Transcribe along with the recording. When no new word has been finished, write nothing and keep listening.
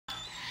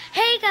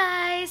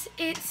Guys,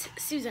 it's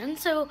Susan.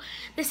 So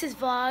this is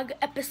vlog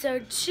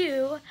episode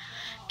 2,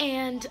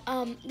 and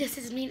this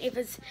is me and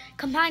Ava's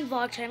combined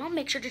vlog channel.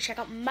 Make sure to check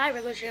out my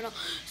regular channel,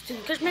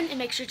 Susan Cushman, and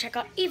make sure to check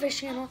out Ava's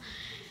channel,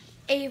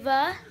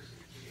 Ava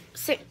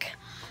Sink,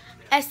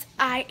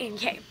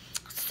 S-I-N-K.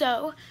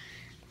 So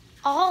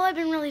all I've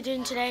been really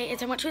doing today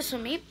is I went to a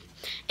swim meet.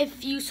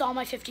 If you saw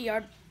my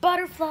 50-yard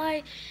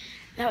butterfly,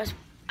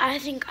 I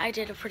think I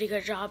did a pretty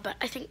good job, but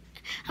I think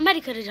I might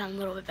have could have done a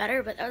little bit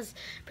better, but that was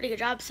a pretty good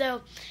job.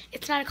 So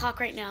it's 9 o'clock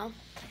right now,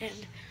 and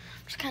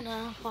I'm just kind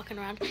of walking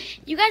around.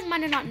 You guys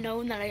might have not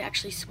known that I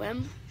actually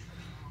swim.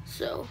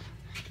 So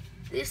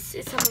this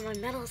is some of my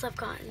medals I've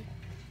gotten.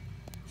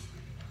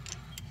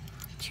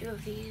 2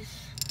 of these.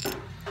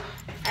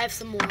 I have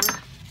some more.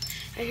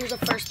 And here's a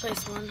first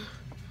place one.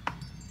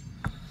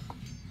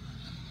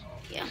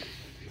 Yeah.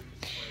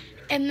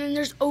 And then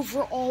there's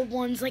overall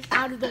ones, like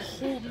out of the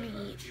whole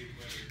meet,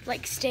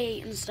 like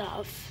state and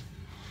stuff.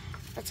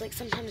 That's like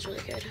sometimes really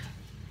good.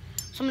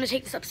 So I'm gonna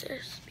take this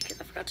upstairs because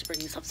I forgot to bring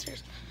this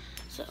upstairs.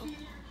 So I'm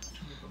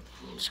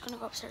just gonna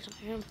go upstairs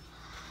to my room.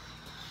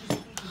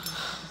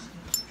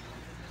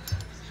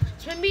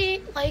 So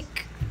maybe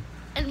like,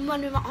 and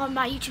when I'm on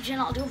my YouTube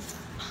channel, I'll do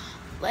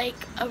like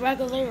a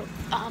regular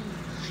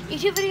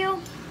YouTube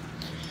video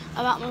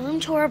about my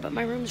room tour. But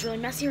my room's really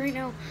messy right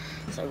now,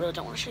 so I really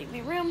don't want to show you my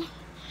room.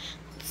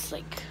 It's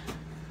like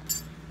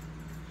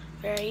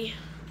very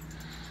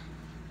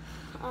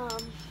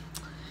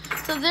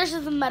so there's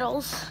the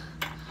medals,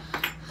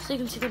 so you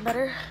can see them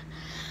better.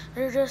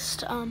 They're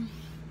just some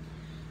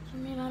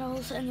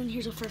medals, and then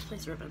here's a first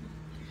place ribbon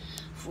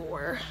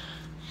for,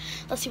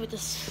 let's see what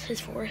this is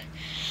for.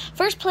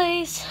 First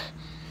place,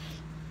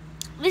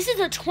 this is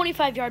a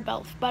 25-yard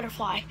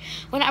butterfly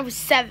when I was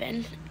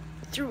 7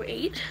 through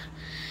 8.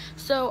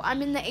 So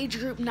I'm in the age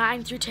group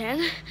 9 through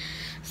 10.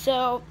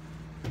 So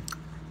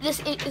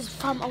this is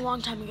from a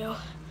long time ago,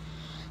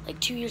 like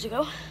 2 years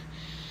ago.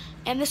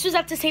 And this was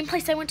at the same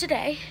place I went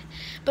today,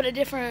 but a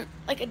different,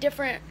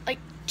 like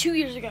 2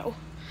 years ago.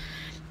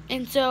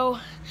 And so,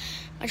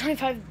 my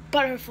 25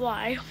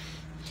 butterfly,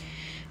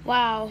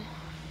 wow,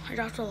 I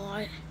dropped a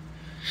lot.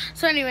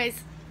 So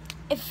anyways,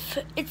 if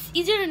it's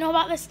easier to know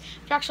about this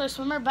if you're actually a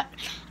swimmer, but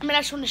I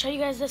just want to show you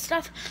guys this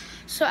stuff.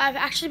 So I've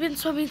actually been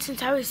swimming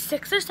since I was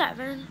 6 or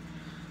 7.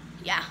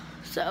 Yeah,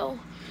 so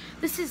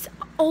this is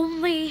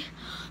only,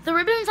 the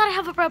ribbons that I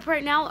have up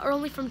right now are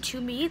only from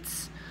 2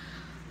 meets.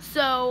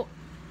 So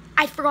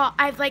I forgot,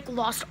 I've like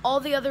lost all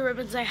the other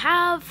ribbons I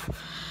have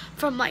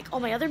from like all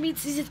my other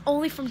meets. This is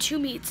only from 2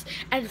 meets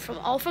and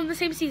all from the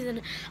same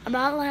season. I'm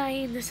not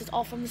lying, this is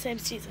all from the same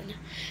season.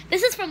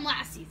 This is from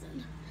last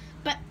season,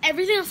 but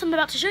everything else I'm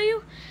about to show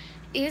you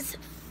is,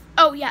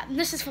 oh yeah,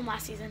 this is from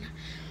last season.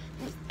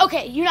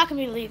 Okay, you're not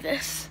gonna believe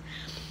this.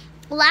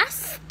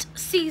 Last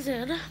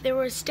season, there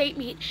was a state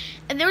meet,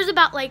 and there was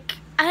about like,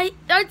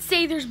 I'd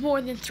say there's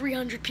more than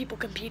 300 people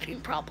competing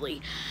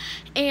probably,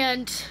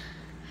 and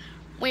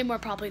way more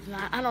probably than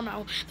that, I don't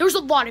know. There was a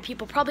lot of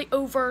people, probably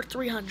over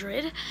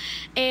 300,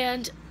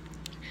 and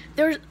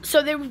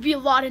so there would be a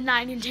lot of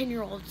 9 and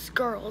 10-year-olds,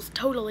 girls,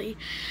 totally.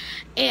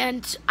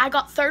 And I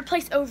got 3rd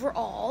place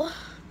overall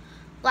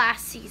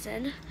last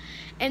season,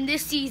 and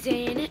this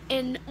season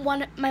in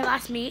my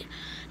last meet,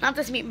 not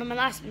this meet, but my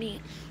last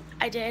meet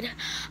I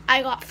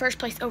got 1st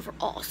place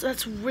overall, so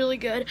that's really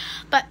good.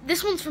 But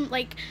this one's from,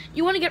 like,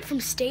 you want to get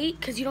from state,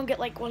 because you don't get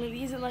like one of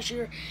these unless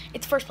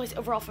it's 1st place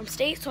overall from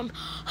state. So I'm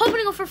hoping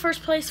to go for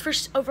 1st place for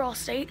overall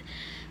state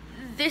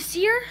this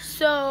year,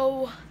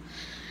 so,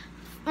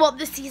 well,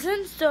 this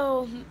season.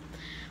 So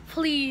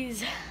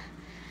please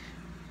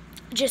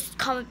just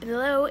comment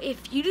below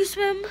if you do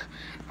swim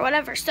or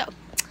whatever. So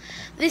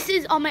this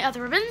is all my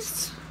other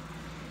ribbons.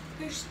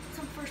 Here's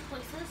some 1st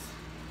places,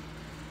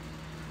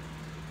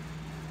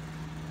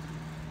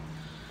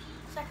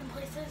 2nd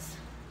places,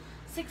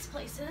 6th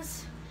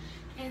places,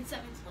 and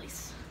 7th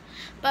place.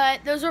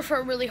 But those are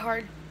for really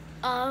hard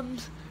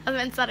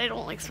events that I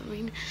don't like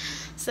swimming.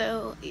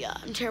 So yeah,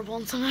 I'm terrible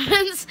in some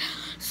events.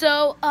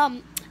 So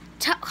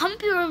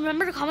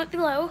remember to comment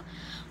below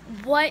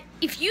what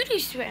if you do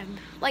swim.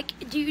 Like,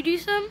 do you do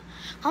swim?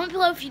 Comment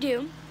below if you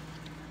do.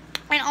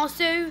 And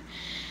also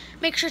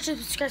make sure to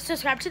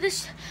subscribe to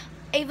this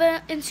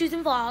Ava and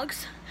Susan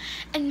vlogs,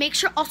 and make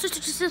sure also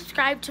to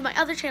subscribe to my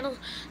other channel,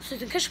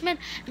 Susan Cushman,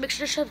 and make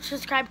sure to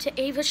subscribe to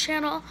Ava's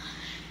channel,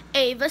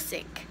 Ava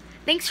Sink.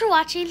 Thanks for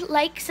watching.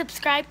 Like,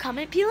 subscribe,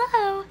 comment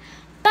below.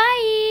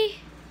 Bye!